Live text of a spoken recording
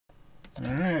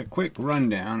A quick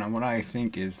rundown on what I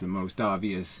think is the most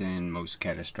obvious and most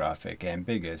catastrophic and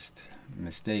biggest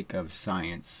mistake of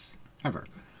science ever.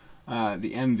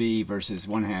 The MV versus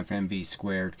 1/2 MV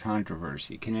squared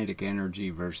controversy, kinetic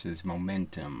energy versus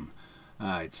momentum.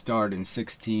 It started in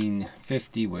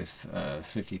 1650 with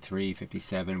 53,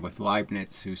 57 with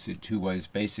Leibniz, who was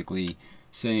basically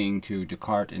saying to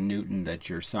Descartes and Newton that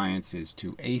your science is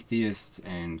to atheists,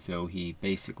 and so he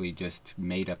basically just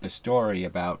made up a story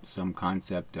about some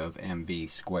concept of MV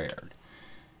squared.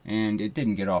 And it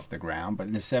didn't get off the ground, but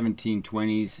in the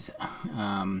 1720s,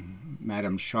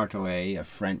 Madame Chartelet, a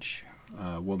French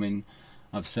woman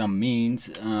of some means,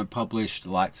 published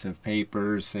lots of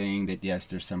papers saying that yes,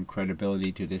 there's some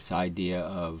credibility to this idea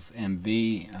of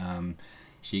MV.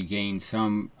 She gained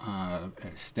some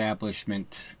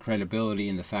establishment credibility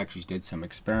in the fact she did some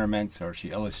experiments, or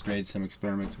she illustrated some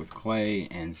experiments with clay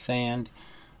and sand.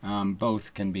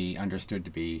 Both can be understood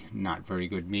to be not very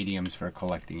good mediums for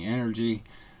collecting energy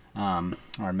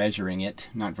or measuring it,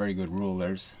 not very good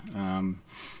rulers.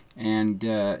 And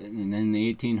then in the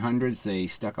 1800s, they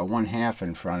stuck a 1/2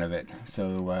 in front of it.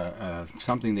 So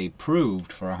something they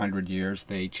proved for 100 years,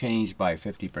 they changed by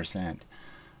 50%.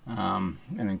 An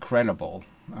incredible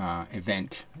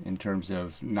event in terms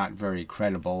of not very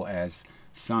credible as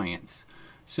science.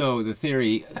 So the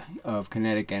theory of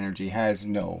kinetic energy has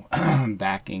no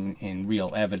backing in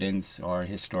real evidence or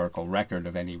historical record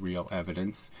of any real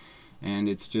evidence, and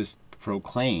it's just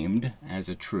proclaimed as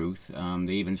a truth.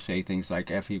 They even say things like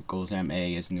F equals ma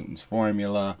is Newton's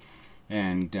formula,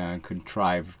 and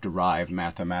derive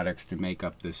mathematics to make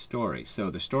up this story.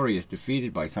 So the story is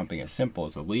defeated by something as simple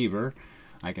as a lever.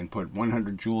 I can put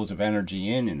 100 joules of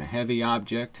energy in a heavy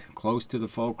object close to the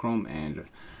fulcrum, and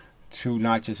 2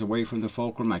 notches away from the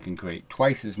fulcrum I can create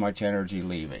twice as much energy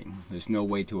leaving. There's no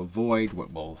way to avoid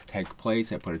what will take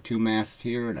place. I put a 2 mass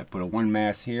here and I put a 1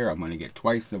 mass here. I'm going to get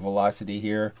twice the velocity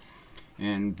here,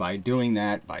 and by doing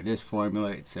that, by this formula,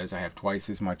 it says I have twice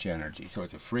as much energy. So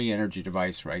it's a free energy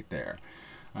device right there.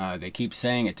 They keep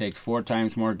saying it takes 4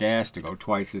 times more gas to go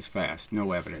twice as fast.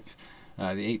 No evidence.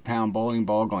 The 8-pound bowling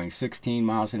ball going 16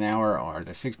 miles an hour, or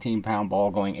the 16-pound ball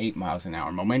going 8 miles an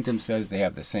hour. Momentum says they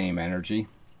have the same energy.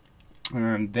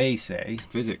 They say,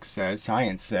 physics says,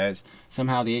 science says,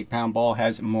 somehow the 8-pound ball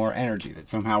has more energy, that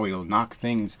somehow it'll knock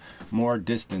things more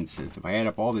distances. If I add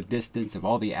up all the distance of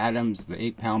all the atoms the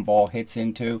 8-pound ball hits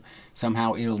into,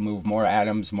 somehow it'll move more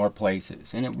atoms more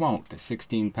places. And it won't. The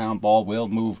 16-pound ball will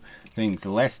move things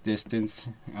less distance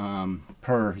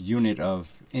per unit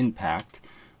of impact,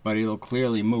 but it'll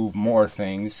clearly move more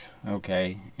things,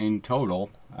 okay, in total,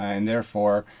 and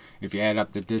therefore, if you add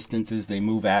up the distances they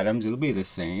move atoms, it'll be the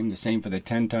same. The same for the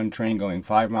 10-ton train going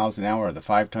 5 miles an hour, or the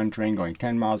 5-ton train going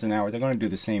 10 miles an hour. They're going to do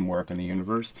the same work in the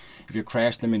universe. If you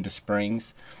crash them into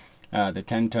springs, the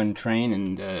 10-ton train,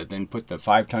 and then put the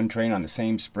 5-ton train on the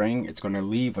same spring, it's going to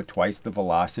leave with twice the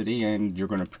velocity, and you're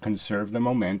going to conserve the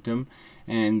momentum,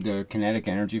 and the kinetic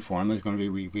energy formula is going to be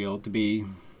revealed to be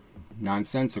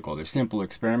nonsensical. There's simple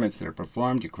experiments that are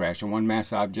performed. You crash a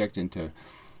 1-mass object into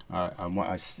a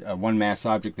 1-mass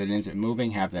object that ends up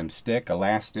moving, have them stick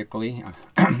elastically,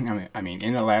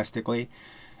 inelastically,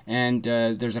 and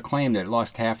there's a claim that it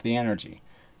lost half the energy.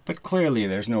 But clearly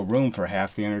there's no room for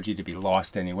half the energy to be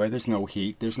lost anywhere. There's no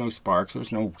heat, there's no sparks,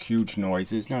 there's no huge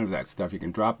noises, none of that stuff. You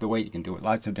can drop the weight, you can do it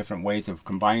lots of different ways of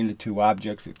combining the 2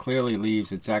 objects. It clearly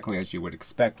leaves exactly as you would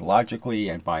expect logically,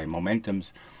 and by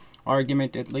momentum's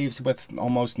argument, it leaves with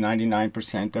almost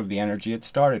 99% of the energy it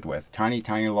started with. Tiny,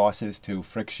 tiny losses to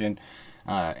friction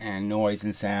and noise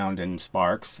and sound and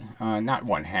sparks, not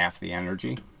 1/2 the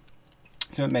energy.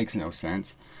 So it makes no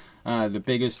sense. The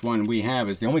biggest one we have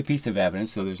is the only piece of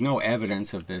evidence, so there's no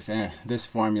evidence of this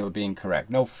formula being correct.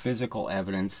 No physical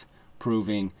evidence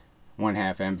proving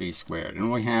 1/2 MV squared. And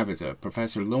all we have is a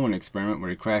Professor Lewin experiment where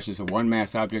he crashes a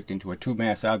 1-mass object into a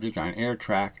 2-mass object on an air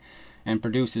track, and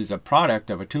produces a product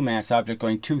of a 2-mass object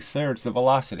going 2/3 the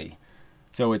velocity.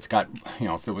 So it's got,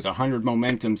 if there was 100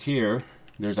 momentums here,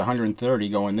 there's 130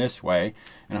 going this way,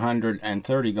 and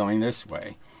 130 going this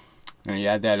way. And you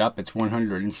add that up, it's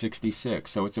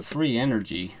 166. So it's a free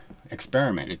energy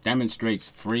experiment. It demonstrates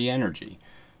free energy,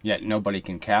 yet nobody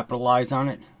can capitalize on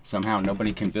it. Somehow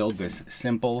nobody can build this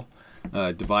simple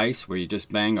device where you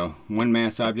just bang a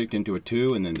 1-mass object into a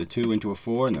 2, and then the 2 into a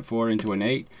 4, and the 4 into an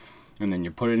 8, and then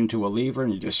you put it into a lever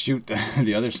and you just shoot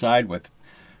the other side with,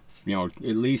 at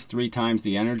least 3 times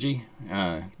the energy,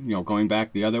 going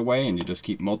back the other way, and you just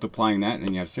keep multiplying that, and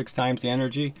then you have 6 times the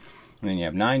energy, and then you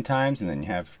have 9 times, and then you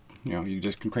have, you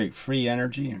just can create free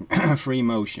energy and free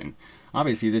motion.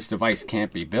 Obviously this device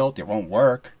can't be built, it won't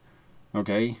work,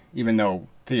 okay, even though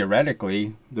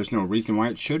theoretically, there's no reason why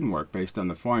it shouldn't work based on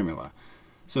the formula.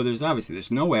 So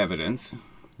there's no evidence.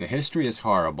 The history is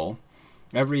horrible.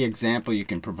 Every example you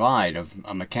can provide of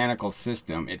a mechanical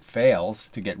system, it fails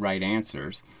to get right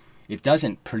answers. It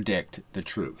doesn't predict the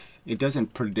truth. It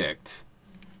doesn't predict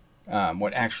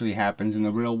what actually happens in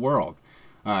the real world.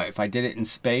 If I did it in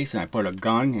space and I put a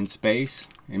gun in space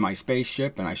in my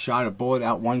spaceship and I shot a bullet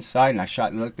out one side and I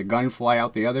let the gun fly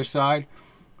out the other side,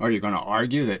 are you going to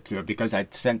argue that because I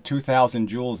sent 2,000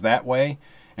 joules that way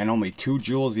and only 2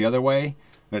 joules the other way,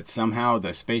 that somehow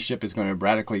the spaceship is going to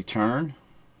radically turn?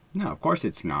 No, of course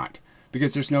it's not,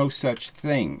 because there's no such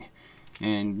thing.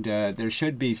 And there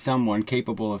should be someone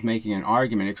capable of making an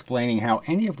argument explaining how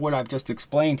any of what I've just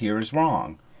explained here is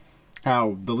wrong.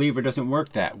 How the lever doesn't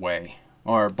work that way,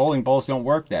 or bowling balls don't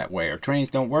work that way, or trains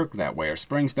don't work that way, or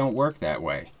springs don't work that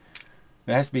way.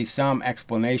 There has to be some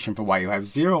explanation for why you have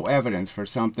zero evidence for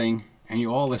something and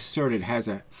you all assert it has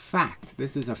a fact.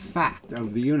 This is a fact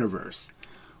of the universe.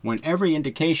 When every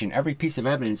indication, every piece of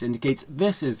evidence indicates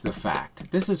this is the fact.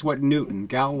 This is what Newton,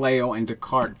 Galileo, and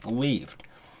Descartes believed.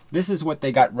 This is what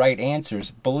they got right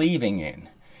answers believing in.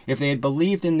 If they had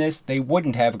believed in this, they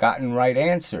wouldn't have gotten right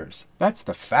answers. That's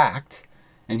the fact.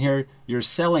 And here you're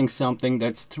selling something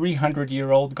that's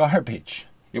 300-year-old garbage.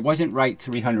 It wasn't right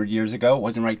 300 years ago. It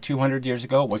wasn't right 200 years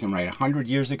ago. It wasn't right 100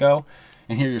 years ago.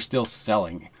 And here you're still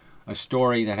selling a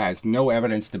story that has no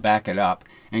evidence to back it up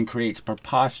and creates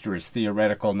preposterous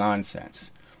theoretical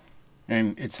nonsense.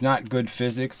 And it's not good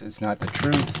physics. It's not the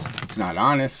truth. It's not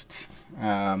honest.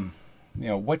 You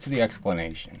know, what's the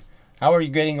explanation? How are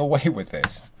you getting away with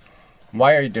this?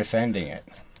 Why are you defending it?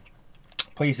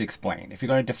 Please explain. If you're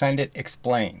going to defend it,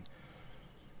 explain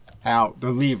how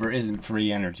the lever isn't a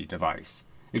free energy device.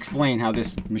 Explain how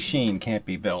this machine can't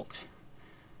be built.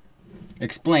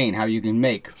 Explain how you can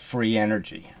make free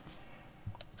energy.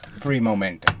 Free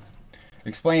momentum.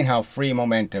 Explain how free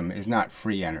momentum is not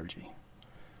free energy.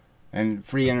 And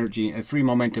free energy, free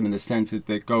momentum in the sense that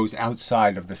it goes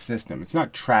outside of the system. It's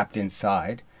not trapped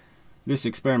inside. This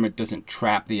experiment doesn't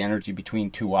trap the energy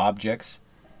between two objects.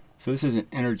 So this isn't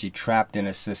energy trapped in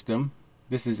a system.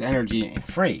 This is energy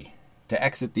free to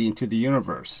exit into the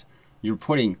universe. You're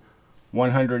putting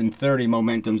 130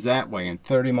 momentums that way and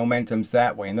 30 momentums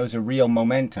that way, and those are real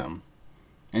momentum.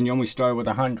 And you only start with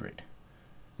 100.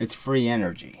 It's free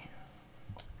energy.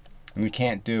 And we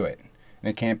can't do it. And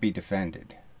it can't be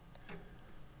defended.